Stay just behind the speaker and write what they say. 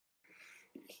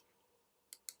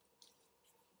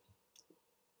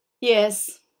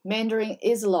Yes, Mandarin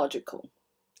is logical.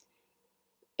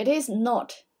 It is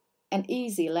not an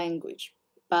easy language,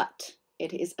 but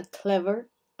it is a clever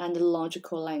and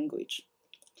logical language.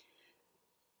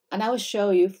 And I will show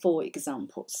you 4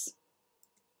 examples.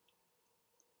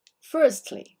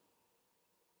 Firstly,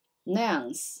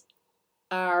 nouns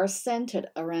are centered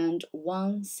around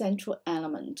one central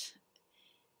element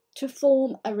to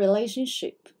form a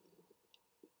relationship,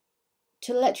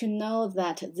 to let you know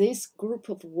that this group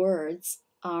of words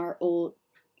are all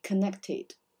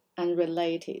connected and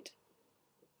related.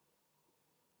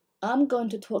 I'm going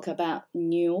to talk about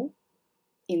new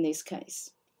in this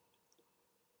case.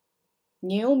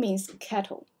 New means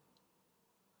cattle,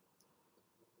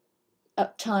 a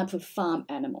type of farm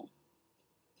animal.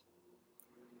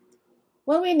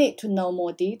 When we need to know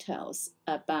more details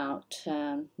about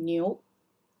new,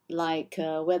 like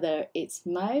whether it's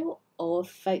male or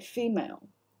female,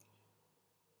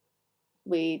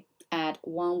 we add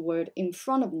one word in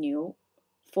front of new.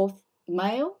 For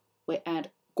male, we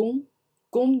add gong,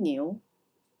 gong niu.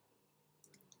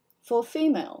 For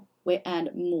female, we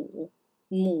add mu,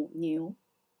 mu niu.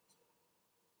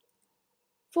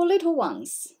 For little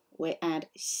ones, we add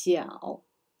xiao,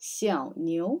 xiao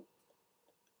niu.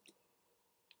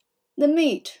 The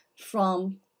meat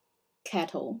from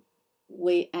cattle,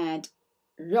 we add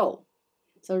rou.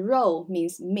 So rou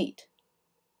means meat.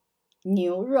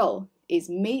 牛肉 is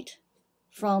meat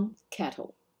from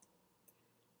cattle.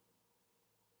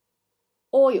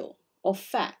 Oil or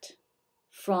fat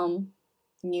from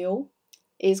牛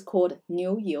is called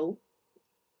牛油.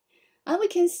 And we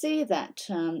can see that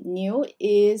牛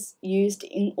is used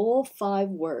in all 5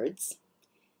 words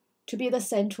to be the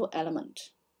central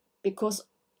element, because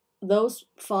those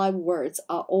 5 words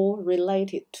are all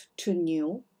related to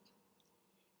牛.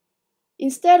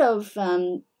 Instead of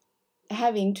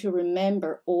having to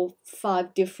remember all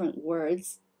 5 different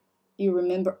words, you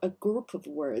remember a group of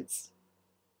words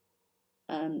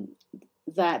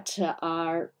that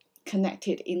are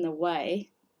connected in a way,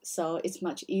 so it's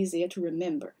much easier to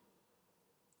remember.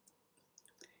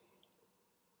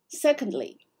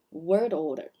 Secondly, word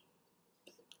order.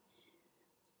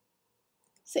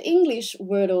 So English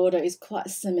word order is quite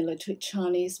similar to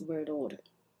Chinese word order.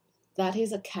 That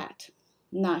is a cat,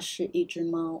 那是一只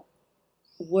猫.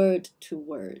 Word to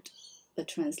word, the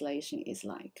translation is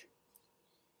like.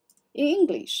 In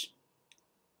English,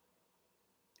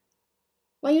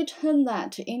 when you turn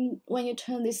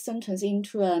this sentence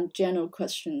into a general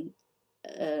question,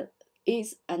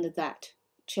 is and that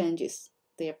changes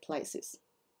their places.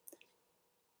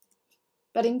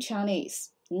 But in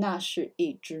Chinese, 那是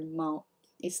一只猫,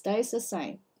 it stays the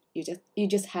same. You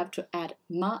just have to add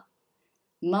ma.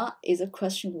 Ma is a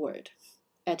question word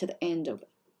at the end of it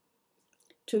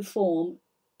to form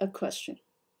a question.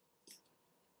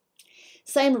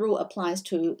 Same rule applies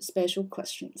to special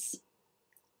questions.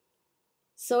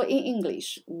 So in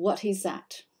English, what is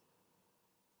that?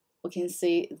 We can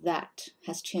see that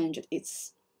has changed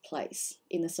its place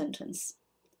in the sentence.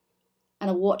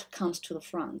 And what comes to the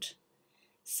front?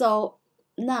 So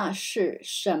那是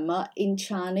什么 in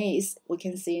Chinese, we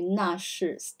can see 那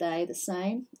是 stay the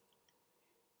same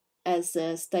as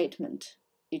a statement.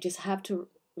 You just have to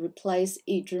replace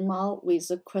一只猫 with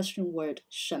the question word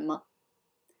什么.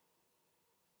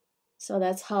 So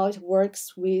that's how it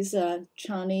works with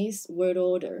Chinese word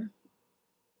order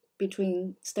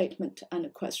between statement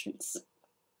and questions.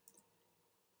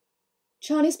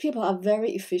 Chinese people are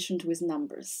very efficient with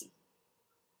numbers.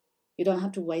 You don't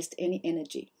have to waste any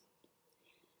energy.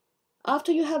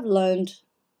 After you have learned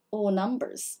all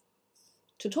numbers,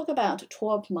 to talk about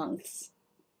 12 months,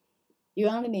 you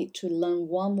only need to learn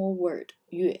one more word,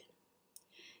 月.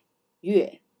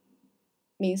 月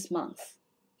means month.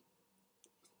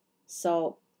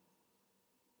 So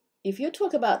if you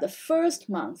talk about the first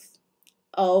month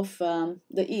of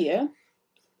the year,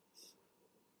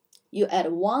 you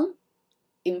add 1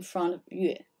 in front of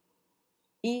月,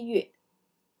 一月.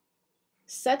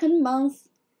 Second month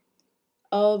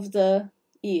of the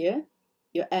year,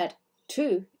 you add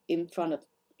 2 in front of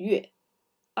月,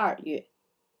 二月.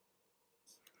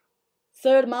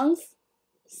 Third month,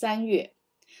 三月,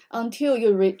 until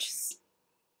you reach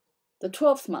the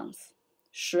 12th month,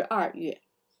 十二月.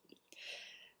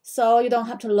 So you don't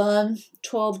have to learn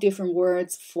 12 different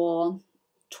words for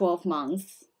 12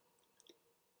 months.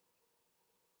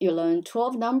 You learn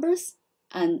 12 numbers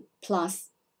and plus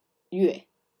月.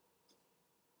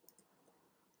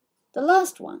 The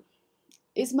last one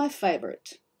is my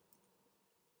favorite.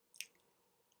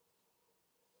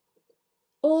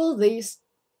 All these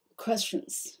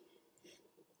questions,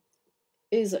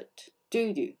 is it,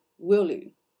 do you, will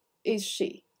you, is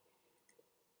she,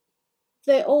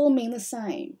 They all mean the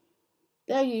same.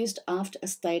 They're used after a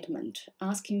statement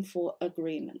asking for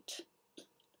agreement.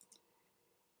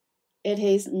 It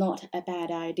is not a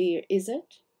bad idea, is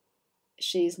it?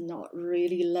 She's not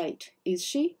really late, is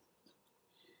she?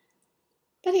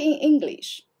 But in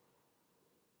English,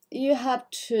 you have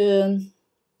to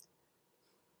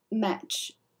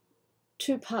match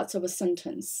two parts of a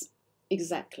sentence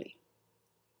exactly.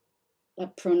 The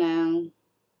pronoun,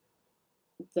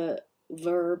 the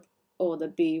verb, or the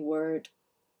be word.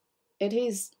 It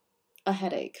is a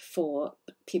headache for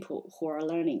people who are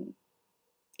learning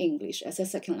English as a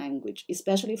second language,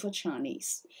 especially for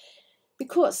Chinese,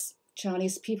 because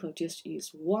Chinese people just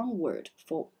use one word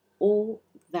for all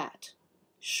that.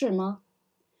 是吗?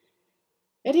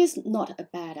 It is not a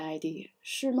bad idea.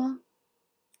 是吗?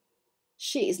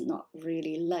 She is not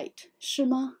really late. 是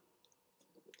吗?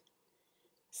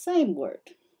 Same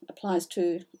word applies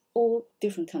to all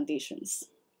different conditions.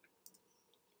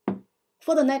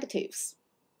 For the negatives,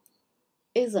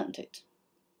 isn't it?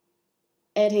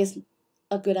 It is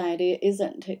a good idea,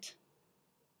 isn't it?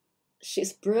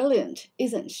 She's brilliant,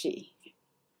 isn't she?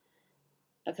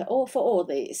 Okay, for all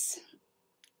these,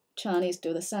 Chinese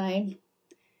do the same.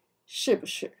 是不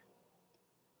是?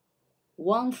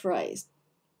 One phrase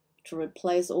to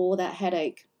replace all that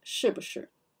headache. 是不是?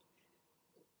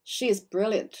 She is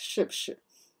brilliant. 是不是?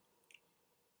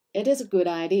 It is a good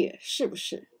idea. 是不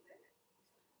是?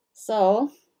 So,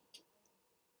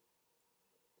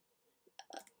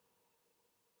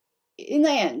 in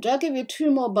the end, I'll give you 2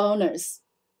 more bonus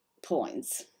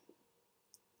points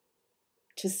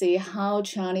to see how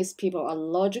Chinese people are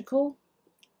logical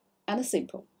and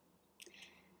simple.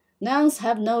 Nouns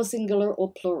have no singular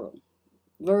or plural.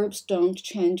 Verbs don't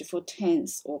change for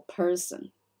tense or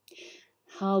person.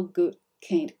 How good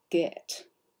can it get?